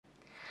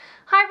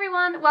Hi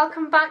everyone,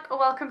 welcome back or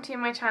welcome to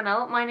my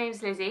channel. My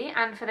name's Lizzie,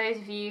 and for those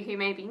of you who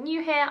may be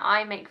new here,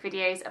 I make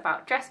videos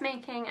about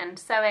dressmaking and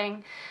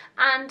sewing,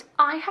 and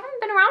I haven't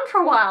been around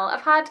for a while.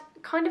 I've had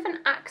kind of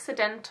an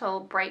accidental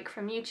break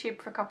from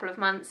YouTube for a couple of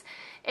months.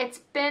 It's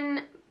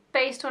been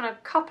based on a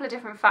couple of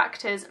different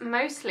factors.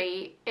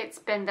 Mostly it's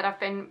been that I've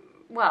been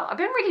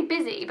really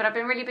busy, but I've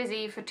been really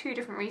busy for two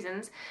different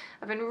reasons.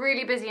 I've been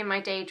really busy in my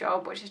day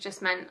job, which has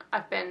just meant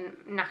I've been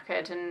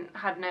knackered and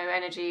had no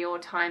energy or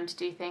time to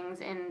do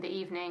things in the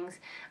evenings.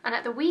 And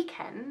at the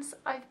weekends,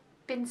 I've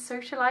been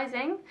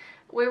socialising.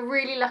 We're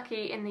really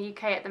lucky in the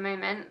UK at the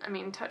moment. I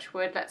mean, touch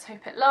wood, let's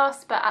hope it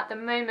lasts, but at the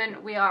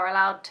moment we are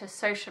allowed to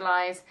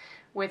socialise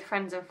with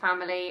friends and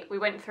family. We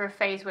went through a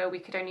phase where we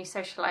could only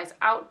socialise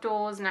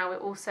outdoors. Now we're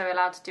also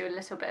allowed to do a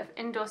little bit of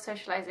indoor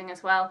socialising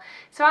as well.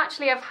 So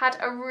actually I've had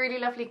a really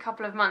lovely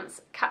couple of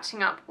months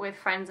catching up with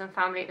friends and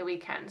family at the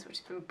weekends, which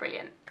has been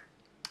brilliant.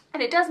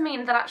 And it does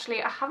mean that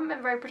actually I haven't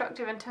been very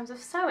productive in terms of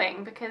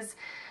sewing, because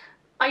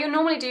I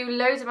normally do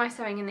loads of my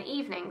sewing in the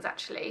evenings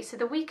actually, so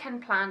the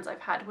weekend plans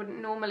I've had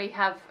wouldn't normally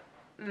have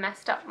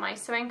messed up my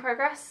sewing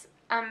progress.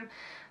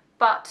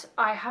 But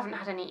I haven't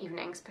had any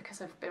evenings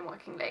because I've been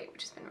working late,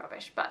 which has been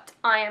rubbish. But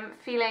I am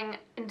feeling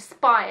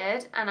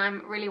inspired and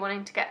I'm really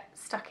wanting to get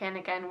stuck in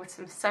again with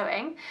some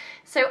sewing.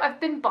 So I've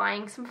been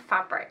buying some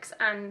fabrics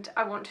and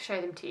I want to show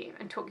them to you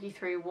and talk you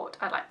through what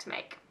I'd like to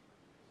make.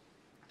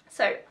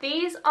 So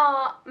these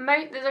are,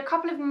 there's a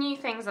couple of new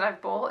things that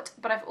I've bought,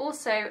 but I've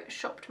also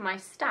shopped my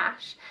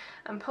stash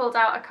and pulled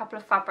out a couple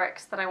of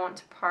fabrics that I want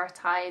to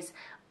prioritise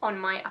on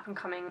my up and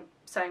coming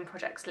sewing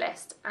projects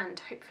list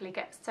and hopefully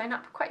get sewn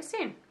up quite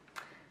soon.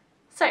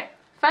 So,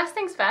 first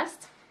things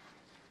first,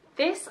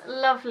 this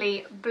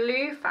lovely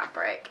blue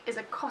fabric is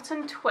a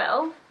cotton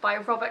twill by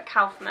Robert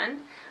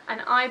Kaufman,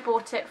 and I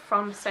bought it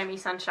from Sew Me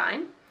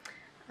Sunshine.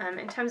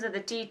 In terms of the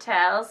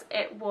details,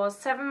 it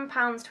was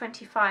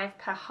 £7.25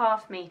 per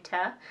half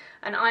metre,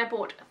 and I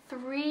bought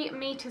 3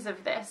 metres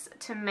of this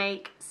to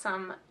make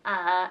some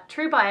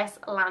True Bias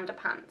Lander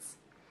pants.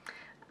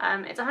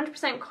 It's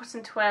 100%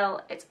 cotton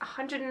twill, it's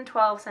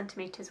 112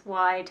 centimetres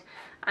wide,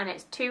 and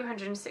it's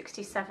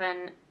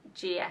 267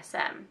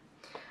 GSM.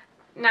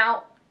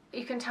 Now,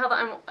 you can tell that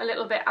I'm a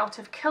little bit out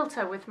of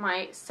kilter with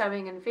my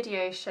sewing and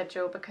video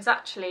schedule, because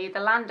actually the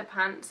Lander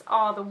pants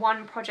are the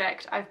one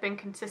project I've been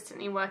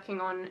consistently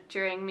working on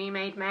during Me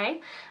Made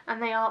May,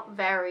 and they are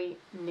very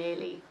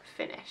nearly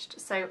finished.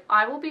 So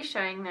I will be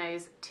showing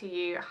those to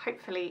you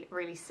hopefully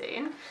really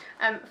soon.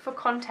 For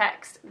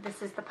context,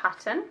 this is the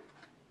pattern.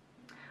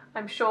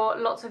 I'm sure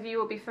lots of you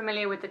will be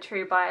familiar with the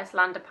True Bias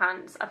Lander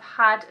pants. I've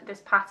had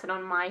this pattern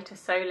on my to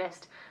sew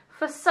list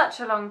for such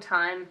a long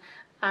time.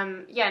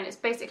 Yeah, and it's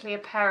basically a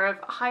pair of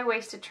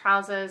high-waisted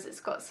trousers.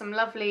 It's got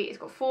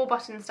 4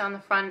 buttons down the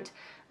front,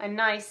 a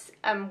nice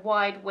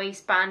wide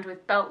waistband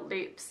with belt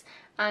loops,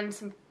 and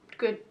some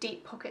good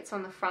deep pockets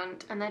on the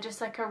front. And they're just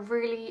like a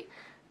really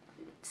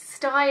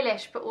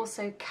stylish but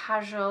also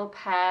casual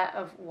pair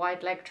of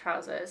wide leg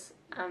trousers.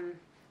 I'm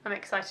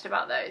excited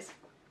about those.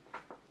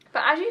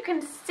 But as you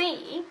can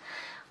see,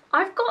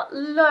 I've got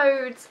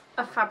loads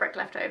of fabric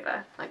left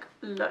over, like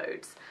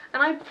loads.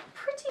 And I'm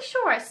pretty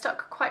sure I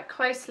stuck quite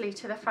closely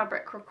to the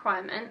fabric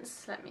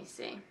requirements. Let me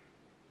see.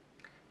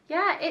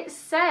 Yeah, it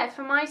said,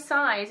 for my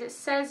size, it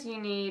says you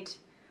need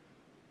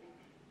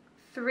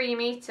 3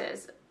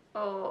 metres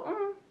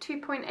or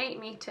 2.8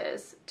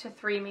 metres to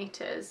 3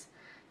 metres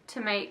to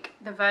make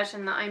the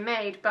version that I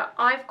made. But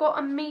I've got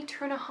 1.5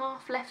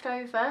 metres left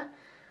over.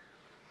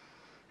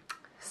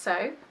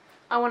 So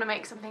I want to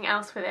make something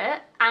else with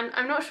it, and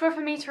I'm not sure if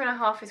 1.5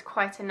 metres is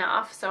quite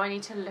enough, so I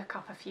need to look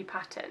up a few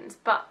patterns.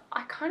 But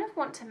I kind of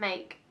want to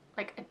make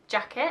like a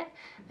jacket,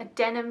 a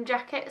denim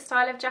jacket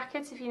style of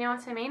jacket, if you know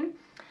what I mean.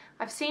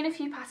 I've seen a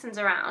few patterns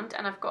around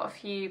and I've got a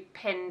few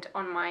pinned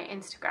on my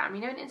Instagram.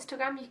 You know, on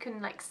Instagram you can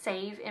like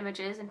save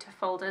images into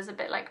folders, a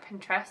bit like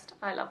Pinterest.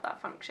 I love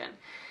that function.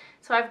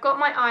 So I've got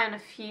my eye on a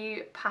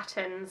few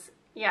patterns,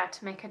 yeah,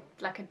 to make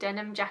a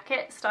denim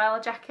jacket style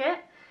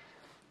jacket.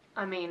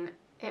 I mean,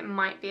 it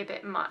might be a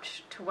bit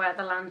much to wear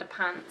the Lander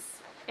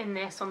pants in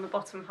this on the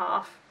bottom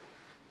half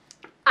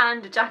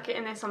and a jacket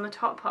in this on the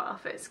top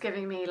half. It's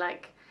giving me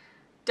like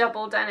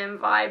double denim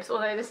vibes,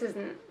 although this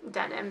isn't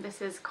denim,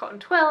 this is cotton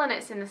twill and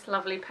it's in this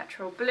lovely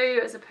petrol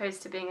blue as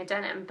opposed to being a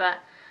denim. But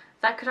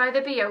that could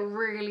either be a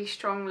really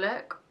strong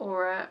look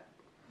or a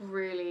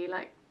really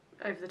like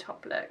over the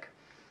top look.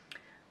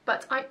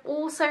 But I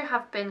also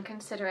have been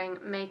considering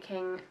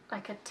making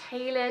like a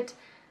tailored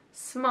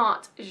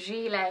smart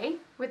gilet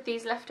with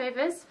these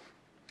leftovers.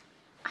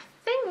 I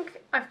think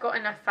I've got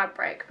enough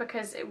fabric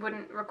because it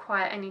wouldn't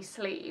require any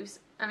sleeves,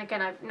 and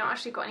again I've not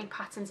actually got any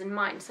patterns in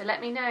mind, so let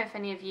me know if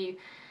any of you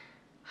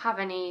have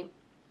any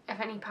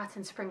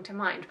patterns spring to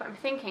mind. But I'm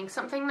thinking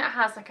something that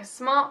has like a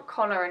smart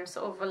collar and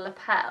sort of a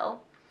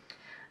lapel,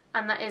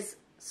 and that is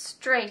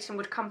straight and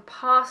would come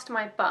past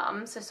my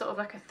bum, so sort of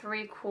like a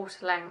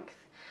 3/4 length,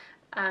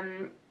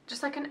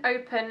 just like an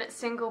open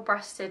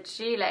single-breasted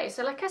gilet,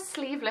 so like a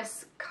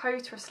sleeveless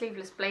coat or a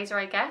sleeveless blazer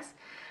I guess,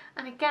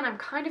 And again, I'm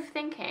kind of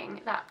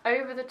thinking that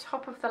over the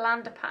top of the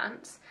Lander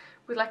pants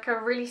with like a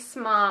really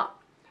smart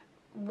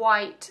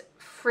white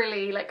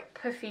frilly like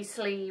puffy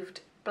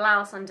sleeved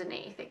blouse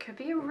underneath, it could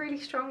be a really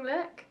strong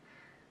look.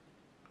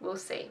 We'll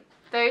see.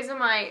 Those are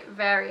my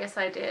various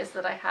ideas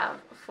that I have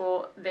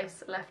for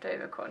this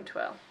leftover cotton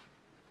twill.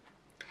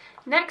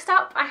 Next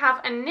up, I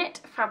have a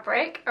knit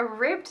fabric, a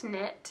ribbed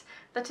knit,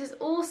 that is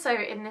also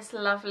in this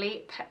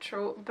lovely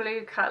petrol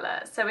blue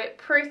colour. So it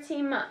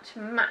pretty much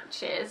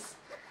matches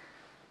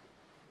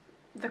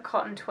the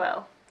cotton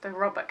twill, the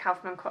Robert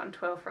Kaufman cotton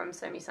twill from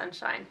Sew Me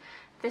Sunshine.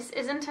 This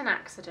isn't an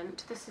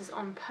accident, this is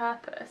on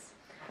purpose,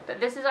 but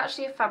this is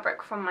actually a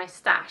fabric from my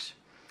stash.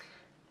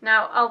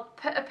 Now, I'll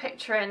put a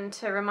picture in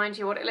to remind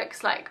you what it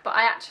looks like, but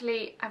I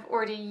actually have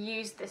already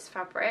used this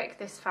fabric.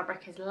 This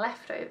fabric is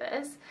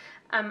leftovers,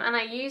 and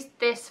I used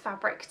this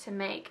fabric to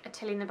make a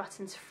Tilly and the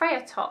Buttons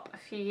Freya top a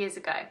few years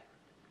ago.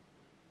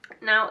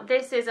 Now,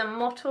 this is a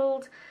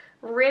mottled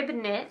rib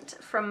knit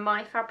from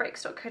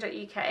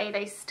myfabrics.co.uk.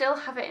 They still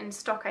have it in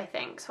stock, I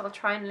think, so I'll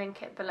try and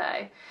link it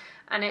below.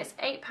 And it's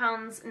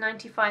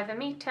 £8.95 a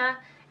metre.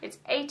 It's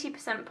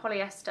 80%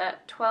 polyester,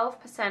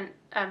 15%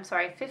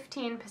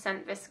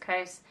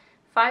 viscose,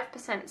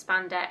 5%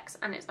 spandex,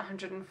 and it's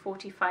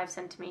 145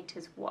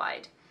 centimetres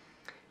wide.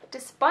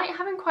 Despite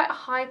having quite a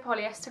high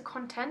polyester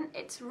content,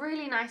 it's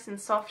really nice and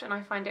soft, and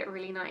I find it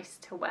really nice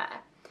to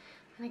wear.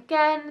 And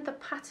again, the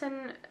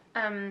pattern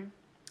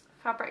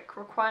fabric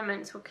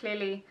requirements were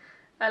clearly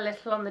a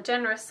little on the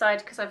generous side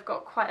because I've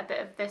got quite a bit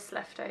of this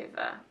left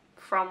over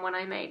from when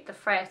I made the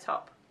Freya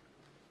top.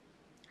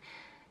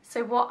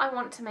 So what I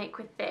want to make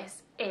with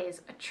this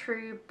is a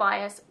true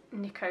bias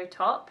Nico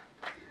top.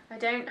 I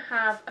don't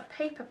have a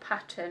paper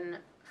pattern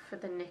for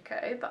the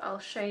Nico, but I'll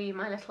show you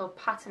my little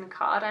pattern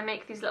card. I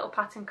make these little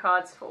pattern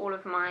cards for all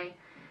of my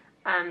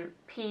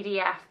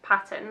PDF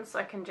patterns, so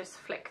I can just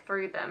flick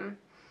through them.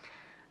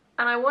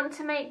 And I want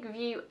to make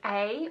view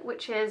A,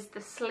 which is the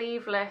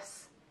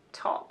sleeveless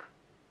top.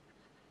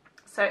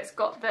 So it's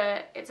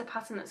a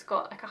pattern that's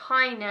got like a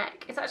high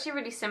neck. It's actually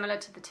really similar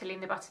to the Tilly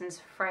and the Buttons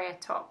Freya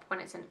top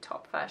when it's in a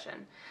top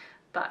version,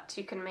 but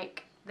you can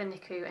make the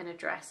Niku in a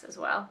dress as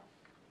well.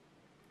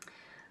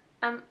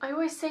 I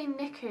always say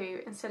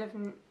Niku instead of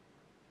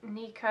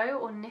Nico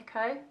or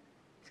Nico.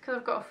 It's because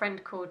I've got a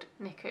friend called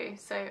Niku,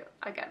 so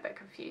I get a bit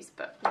confused,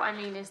 but what I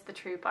mean is the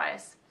true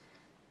bias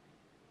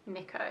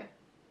Nico.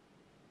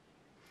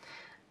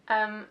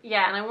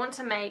 Yeah, and I want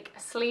to make a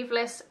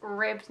sleeveless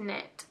ribbed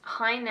knit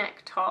high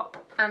neck top,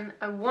 and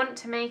I want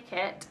to make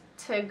it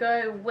to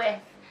go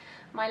with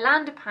my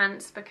Lander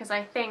pants because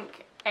I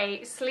think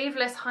a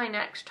sleeveless high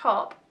neck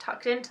top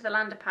tucked into the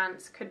Lander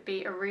pants could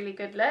be a really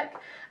good look.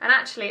 And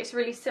actually it's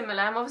really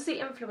similar. I'm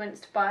obviously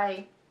influenced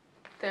by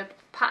the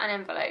pattern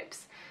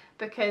envelopes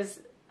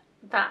because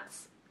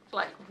that's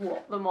like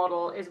what the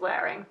model is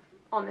wearing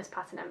on this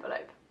pattern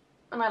envelope,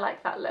 and I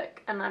like that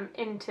look, and I'm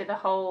into the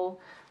whole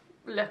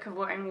look of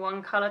wearing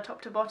one colour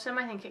top to bottom.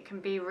 I think it can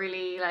be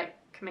really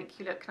can make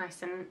you look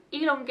nice and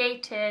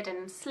elongated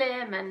and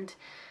slim, and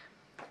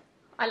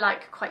I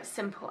like quite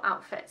simple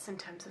outfits in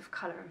terms of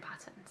colour and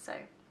pattern. So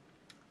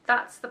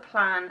that's the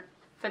plan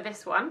for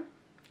this one,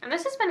 and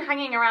this has been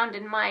hanging around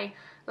in my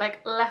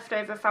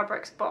leftover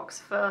fabrics box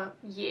for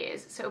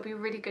years, so it'll be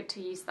really good to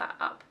use that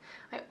up.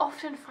 I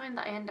often find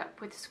that I end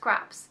up with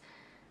scraps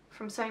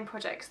from sewing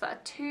projects that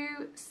are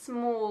too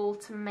small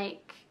to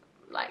make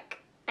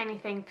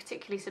anything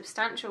particularly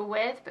substantial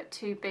with, but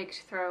too big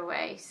to throw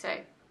away, so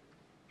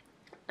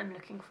I'm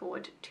looking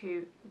forward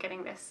to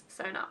getting this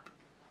sewn up.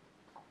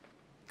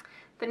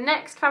 The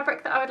next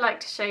fabric that I would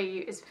like to show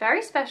you is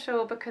very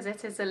special because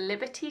it is a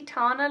Liberty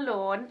Tana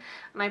lawn,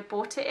 and I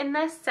bought it in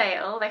their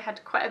sale. They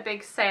had quite a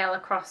big sale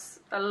across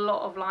a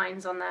lot of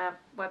lines on their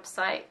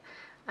website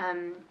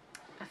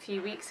a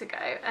few weeks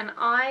ago, and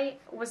I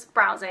was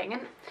browsing,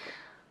 and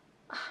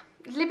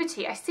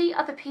Liberty, I see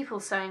other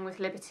people sewing with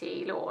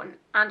Liberty lawn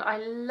and I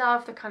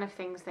love the kind of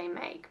things they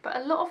make, but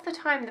a lot of the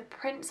time the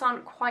prints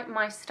aren't quite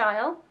my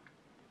style.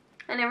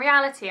 And in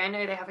reality, I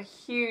know they have a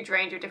huge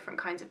range of different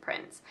kinds of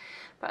prints,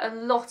 but a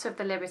lot of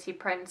the Liberty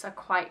prints are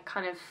quite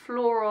kind of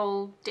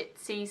floral,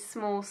 ditzy,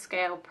 small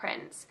scale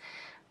prints.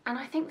 And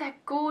I think they're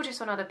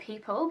gorgeous on other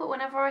people, but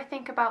whenever I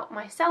think about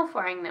myself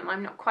wearing them,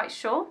 I'm not quite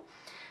sure.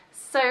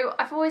 So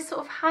I've always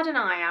sort of had an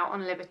eye out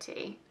on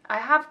Liberty. I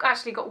have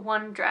actually got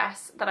one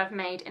dress that I've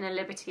made in a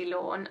Liberty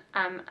lawn,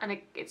 and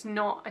it's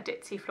not a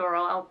ditzy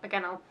floral.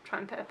 I'll try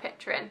and put a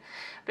picture in,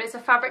 but it's a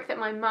fabric that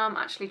my mum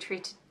actually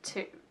treated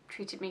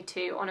me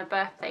to on a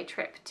birthday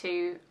trip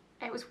to,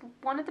 it was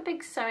one of the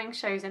big sewing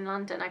shows in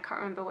London. I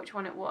can't remember which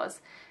one it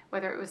was,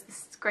 whether it was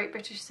this Great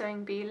British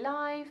Sewing Bee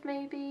Live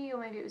maybe, or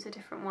maybe it was a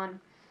different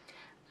one.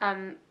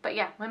 But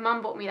yeah, my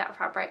mum bought me that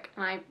fabric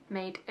and I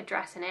made a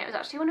dress in it. It was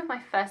actually one of my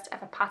first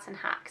ever pattern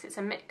hacks. It's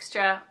a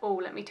mixture,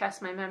 let me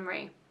test my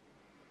memory.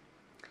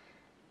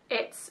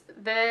 It's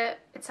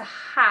a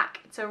hack,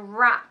 it's a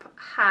wrap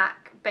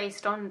hack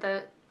based on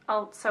the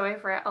I'll Sew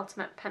Over It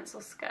Ultimate Pencil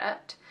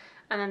Skirt,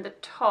 and then the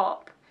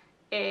top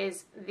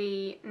is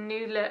the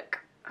New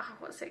Look,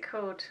 what's it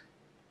called?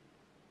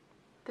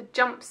 the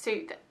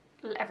jumpsuit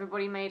that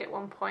everybody made at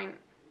one point.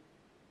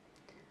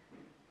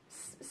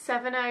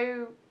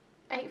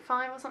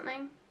 7085 or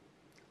something.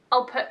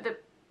 I'll put the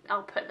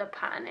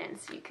pattern in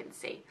so you can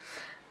see.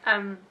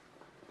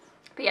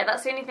 But yeah,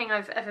 that's the only thing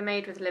I've ever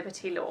made with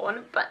Liberty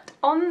Lawn. But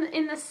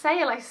in the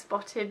sale I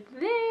spotted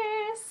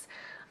this.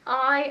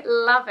 I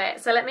love it.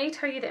 So let me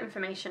tell you the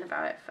information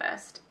about it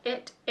first.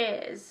 It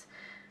is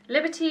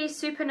Liberty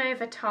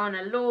Supernova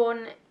Tana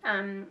Lawn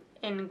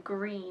in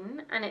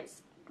green, and it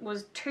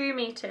was 2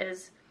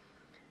 meters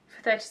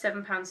for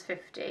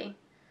 £37.50.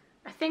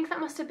 I think that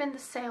must have been the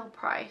sale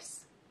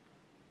price.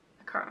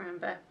 I can't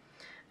remember.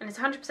 And it's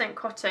 100%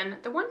 cotton.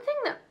 The one thing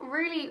that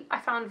really I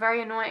found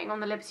very annoying on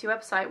the Liberty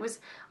website was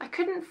I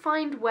couldn't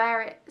find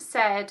where it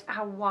said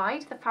how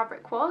wide the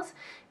fabric was,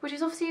 which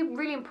is obviously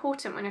really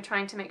important when you're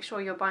trying to make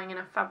sure you're buying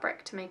enough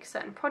fabric to make a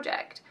certain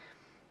project.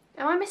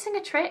 Am I missing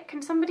a trick?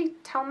 Can somebody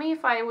tell me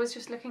if I was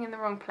just looking in the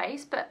wrong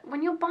place? But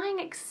when you're buying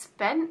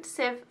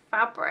expensive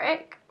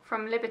fabric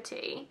from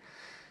Liberty,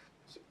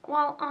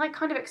 well, I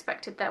kind of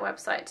expected their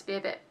website to be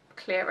a bit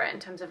clearer in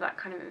terms of that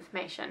kind of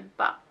information,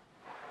 but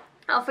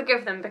I'll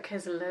forgive them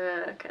because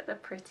look at the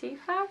pretty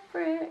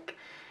fabric.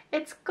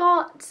 It's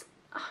got,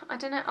 I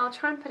don't know, I'll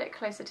try and put it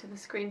closer to the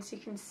screen so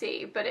you can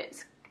see, but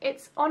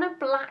it's on a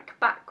black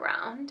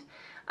background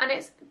and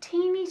it's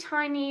teeny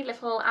tiny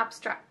little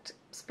abstract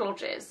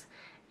splodges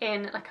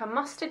in like a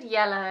mustard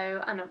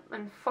yellow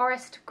and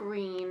forest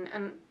green,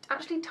 and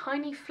actually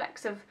tiny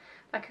flecks of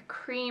like a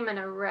cream and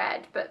a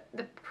red, but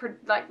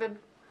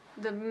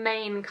the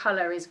main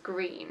colour is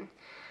green,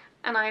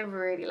 and I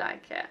really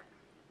like it.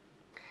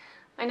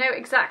 I know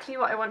exactly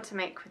what I want to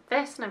make with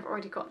this, and I've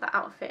already got the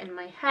outfit in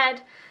my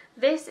head.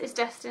 This is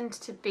destined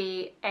to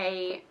be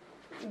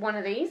one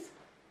of these.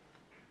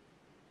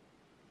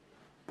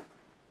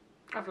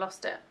 I've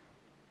lost it.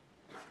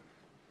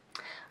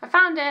 I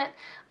found it.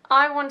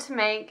 I want to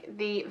make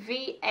the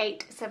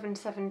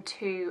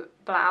V8772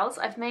 blouse.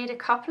 I've made a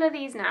couple of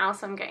these now,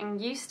 so I'm getting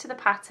used to the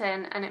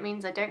pattern, and it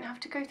means I don't have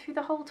to go through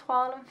the whole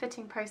toile and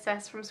fitting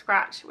process from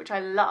scratch, which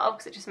I love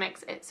because it just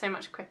makes it so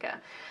much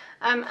quicker.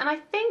 And I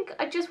think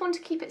I just want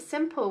to keep it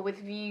simple with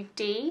View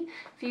D.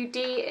 View D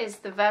is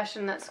the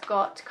version that's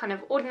got kind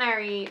of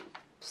ordinary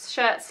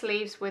shirt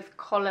sleeves with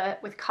collar,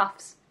 with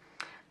cuffs,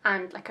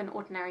 and like an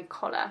ordinary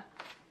collar.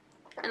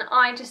 And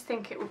I just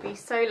think it would be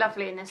so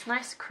lovely in this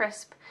nice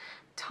crisp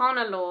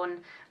Tana lawn,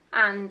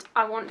 and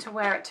I want to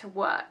wear it to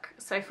work.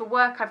 So for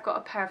work I've got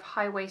a pair of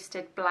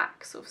high-waisted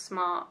black sort of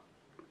smart,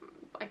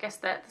 I guess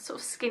they're the sort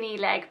of skinny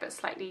leg but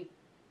slightly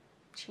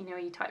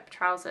chino-y type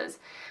trousers,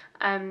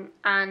 and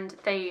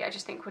I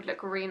just think would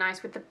look really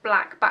nice with the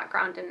black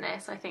background in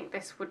this. I think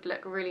this would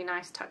look really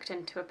nice tucked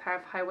into a pair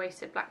of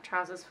high-waisted black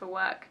trousers for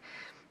work,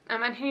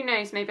 and who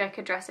knows, maybe I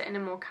could dress it in a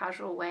more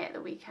casual way at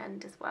the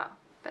weekend as well.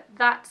 But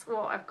that's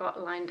what I've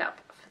got lined up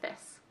for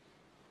this.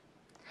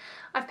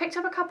 I've picked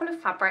up a couple of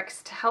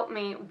fabrics to help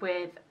me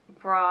with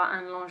bra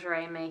and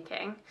lingerie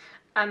making.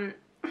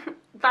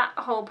 That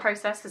whole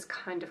process has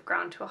kind of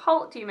ground to a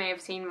halt. You may have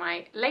seen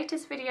my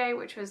latest video,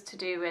 which was to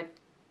do with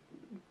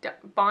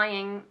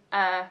buying,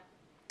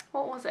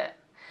 what was it?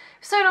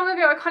 So long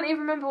ago I can't even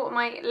remember what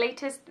my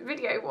latest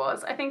video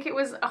was. I think it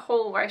was a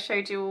haul where I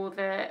showed you all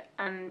the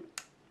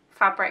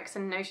fabrics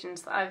and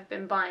notions that I've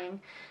been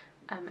buying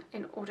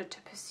in order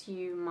to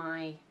pursue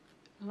my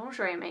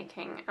lingerie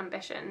making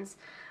ambitions.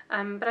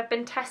 But I've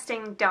been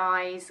testing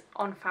dyes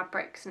on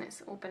fabrics and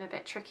it's all been a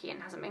bit tricky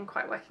and hasn't been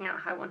quite working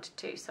out how I wanted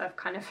to, so I've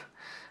kind of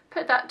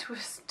put that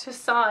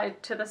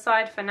to the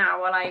side for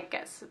now while I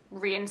get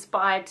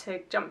re-inspired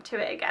to jump to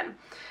it again.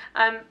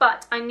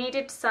 But I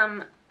needed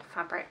some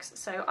fabrics,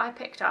 so I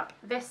picked up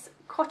this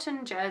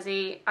cotton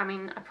jersey. I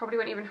mean, I probably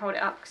won't even hold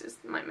it up because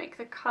it might make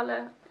the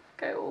colour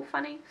go all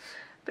funny.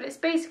 But it's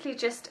basically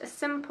just a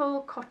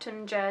simple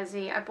cotton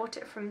jersey. I bought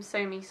it from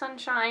Sew Me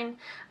Sunshine,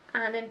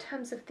 and in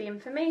terms of the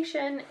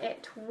information,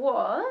 it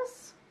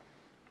was...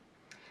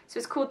 So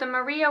it's called the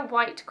Maria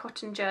White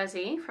Cotton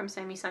Jersey from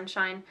Sew Me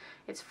Sunshine.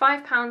 It's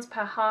 £5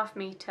 per half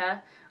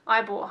metre.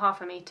 I bought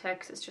half a metre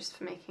because it's just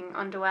for making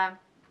underwear.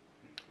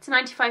 It's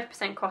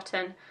 95%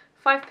 cotton,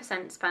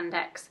 5%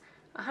 spandex,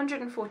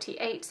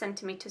 148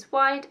 centimetres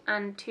wide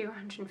and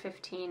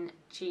 215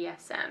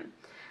 GSM.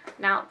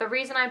 Now, the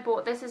reason I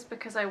bought this is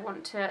because I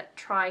want to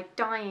try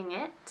dyeing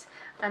it.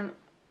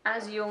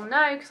 As you'll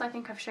know, because I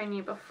think I've shown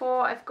you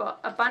before, I've got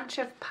a bunch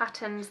of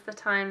patterns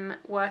that I'm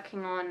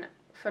working on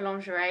for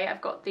lingerie.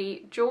 I've got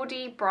the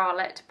Geordie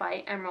Bralette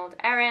by Emerald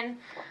Erin.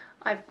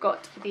 I've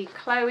got the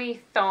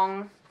Chloe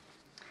Thong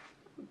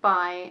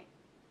by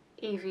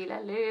Evie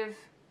Lalouve.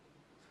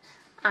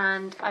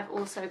 And I've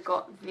also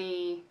got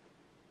the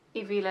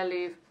Evie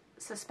Lalouve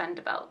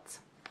suspender belt.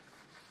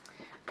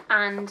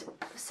 And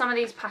some of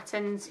these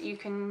patterns you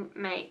can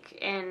make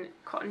in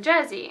cotton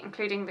jersey,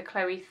 including the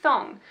Chloe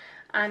Thong.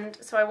 and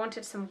so I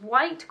wanted some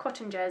white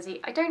cotton jersey.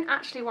 I don't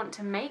actually want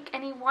to make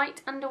any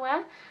white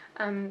underwear,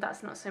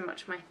 that's not so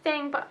much my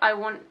thing, but I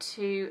want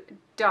to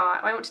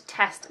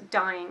test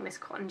dyeing this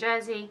cotton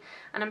jersey,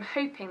 and I'm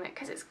hoping that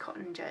because it's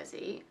cotton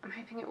jersey, I'm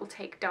hoping it will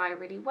take dye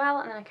really well,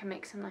 and then I can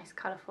make some nice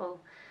colourful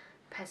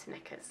pairs of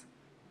knickers.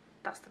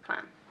 That's the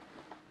plan.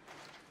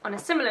 On a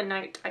similar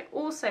note, I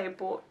also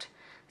bought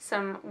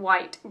some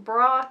white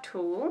bra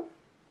tulle,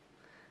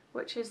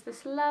 which is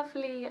this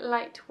lovely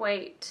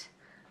lightweight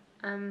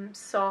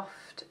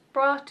soft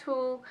bra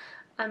tulle.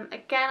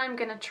 Again, I'm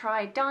going to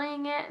try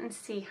dyeing it and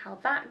see how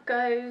that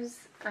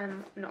goes.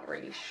 I'm not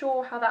really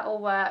sure how that will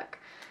work,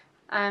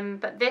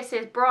 but this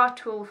is bra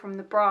tulle from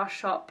the Bra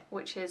Shop,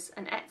 which is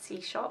an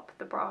Etsy shop,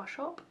 the Bra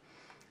Shop,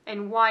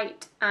 in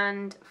white,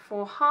 and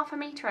for half a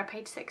metre I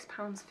paid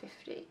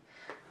 £6.50.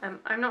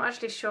 I'm not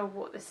actually sure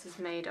what this is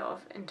made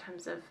of in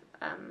terms of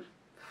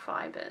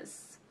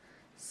fibres,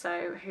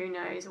 so who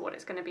knows what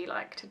it's going to be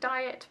like to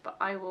dye it, but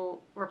I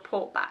will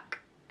report back.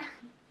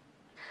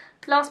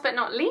 Last but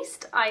not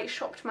least, I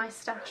shopped my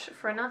stash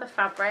for another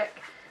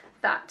fabric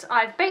that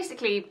I've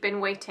basically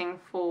been waiting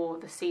for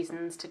the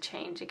seasons to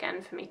change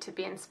again for me to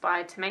be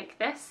inspired to make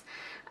this.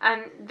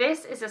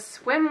 This is a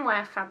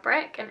swimwear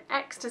fabric, an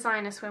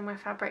ex-designer swimwear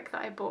fabric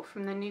that I bought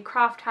from the new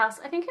craft house.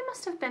 I think it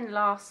must have been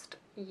last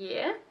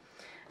year.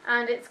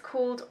 And it's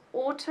called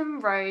Autumn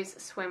Rose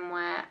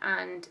Swimwear,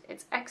 and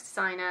it's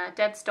ex-designer,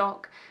 dead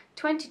stock,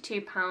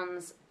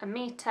 £22 a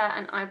metre,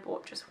 and I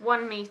bought just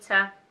 1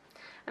 metre.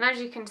 And as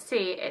you can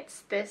see, it's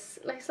this,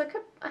 it's like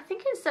I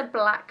think it's a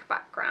black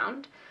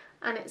background,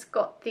 and it's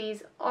got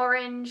these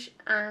orange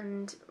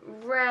and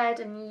red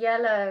and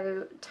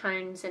yellow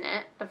tones in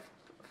it of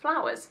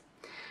flowers.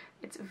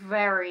 It's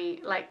very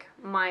like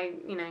my,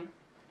 you know,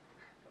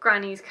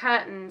 granny's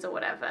curtains or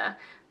whatever,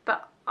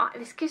 but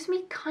this gives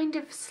me kind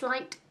of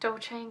slight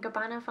Dolce &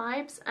 Gabbana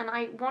vibes, and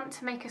I want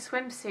to make a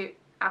swimsuit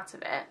out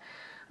of it.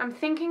 I'm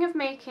thinking of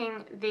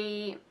making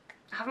I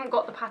haven't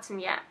got the pattern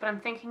yet, but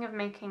I'm thinking of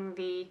making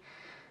the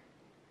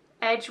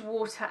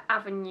Edgewater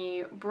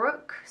Avenue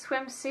Brook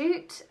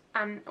swimsuit,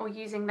 or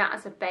using that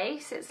as a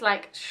base. It's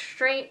like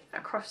straight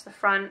across the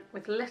front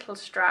with little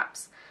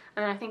straps,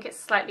 and I think it's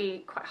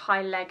slightly quite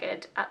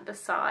high-legged at the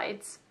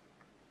sides.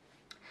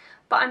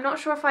 But I'm not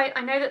sure if I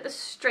know that the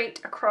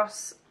straight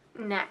across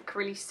neck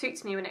really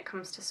suits me when it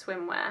comes to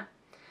swimwear,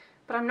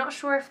 but I'm not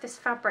sure if this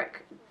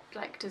fabric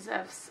like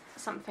deserves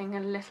something a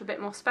little bit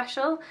more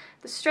special.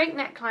 The straight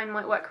neckline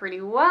might work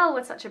really well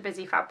with such a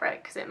busy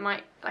fabric, because it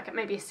might, like,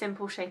 maybe a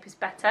simple shape is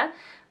better,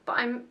 but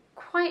I'm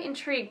quite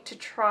intrigued to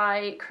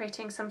try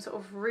creating some sort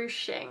of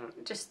ruching,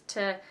 just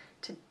to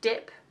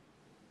dip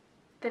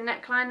the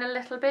neckline a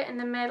little bit in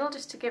the middle,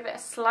 just to give it a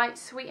slight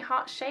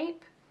sweetheart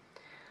shape.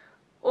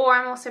 Or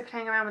I'm also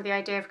playing around with the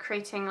idea of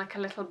creating like a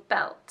little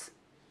belt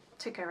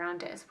to go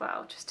around it as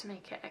well, just to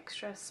make it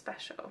extra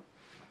special.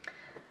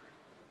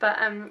 But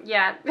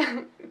yeah,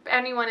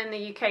 anyone in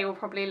the UK will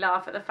probably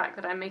laugh at the fact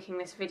that I'm making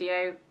this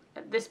video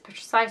at this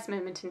precise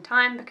moment in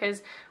time,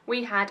 because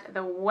we had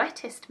the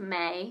wettest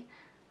May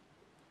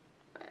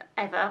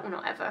ever. Well,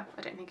 not ever,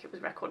 I don't think it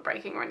was record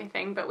breaking or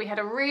anything, but we had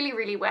a really,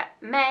 really wet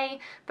May.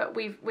 But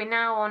we're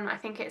now on, I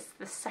think it's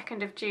the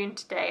 2nd of June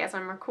today as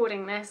I'm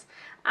recording this,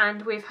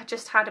 and we've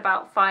just had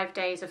about 5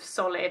 days of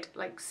solid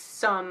like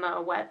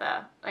summer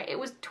weather. Like, it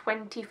was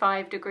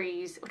 25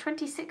 degrees or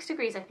 26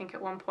 degrees I think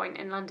at one point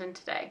in London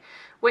today,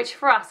 which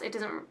for us it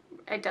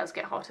does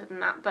get hotter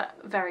than that, but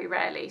very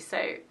rarely.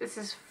 So this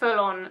is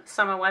full-on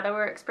summer weather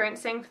we're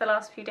experiencing for the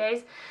last few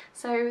days.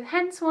 So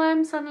hence why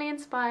I'm suddenly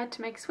inspired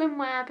to make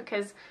swimwear,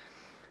 because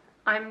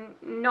I'm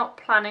not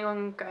planning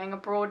on going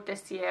abroad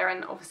this year,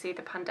 and obviously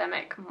the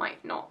pandemic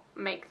might not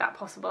make that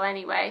possible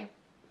anyway.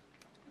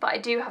 But I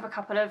do have a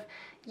couple of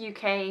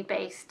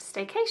UK-based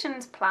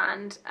staycations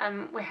planned.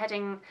 We're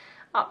heading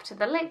up to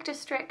the Lake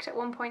District at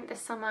one point this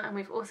summer, and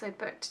we've also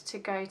booked to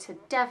go to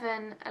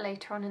Devon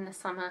later on in the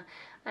summer,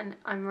 and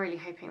I'm really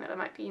hoping that there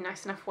might be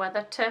nice enough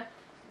weather to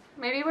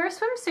maybe wear a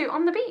swimsuit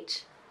on the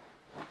beach.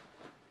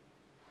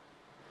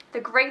 The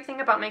great thing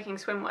about making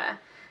swimwear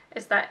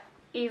is that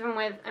even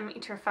with a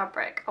metre of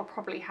fabric, I'll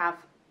probably have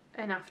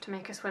enough to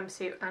make a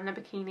swimsuit and a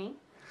bikini,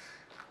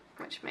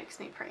 which makes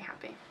me pretty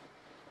happy.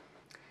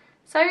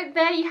 So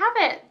there you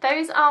have it.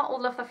 Those are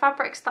all of the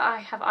fabrics that I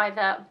have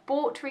either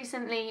bought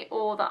recently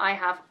or that I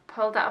have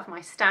pulled out of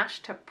my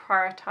stash to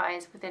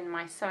prioritise within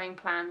my sewing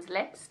plans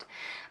list.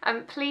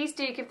 Please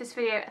do give this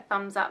video a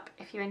thumbs up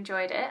if you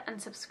enjoyed it, and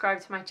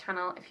subscribe to my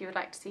channel if you would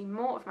like to see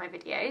more of my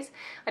videos.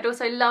 I'd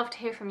also love to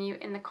hear from you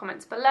in the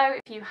comments below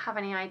if you have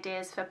any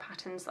ideas for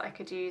patterns that I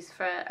could use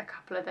for a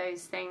couple of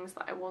those things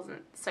that I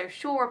wasn't so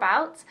sure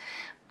about.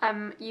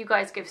 You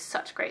guys give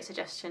such great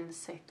suggestions,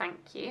 so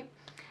thank you.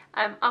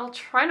 I'll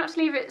try not to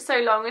leave it so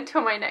long until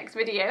my next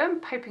video.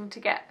 I'm hoping to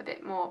get a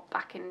bit more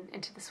back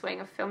into the swing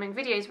of filming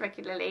videos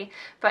regularly,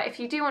 but if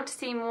you do want to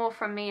see more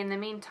from me in the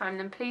meantime,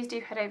 then please do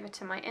head over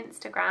to my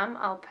Instagram.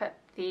 I'll put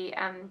the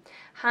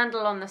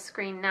handle on the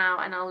screen now,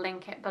 and I'll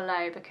link it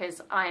below, because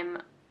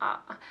I'm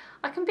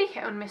I can be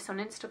hit and miss on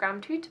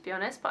Instagram too, to be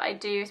honest, but I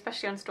do,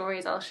 especially on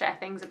stories, I'll share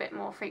things a bit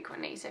more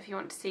frequently. So if you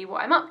want to see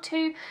what I'm up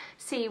to,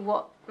 see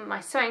what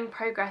my sewing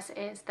progress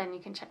is, then you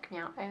can check me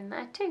out on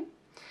there too.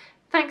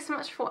 Thanks so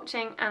much for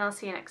watching, and I'll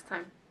see you next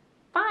time.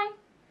 Bye!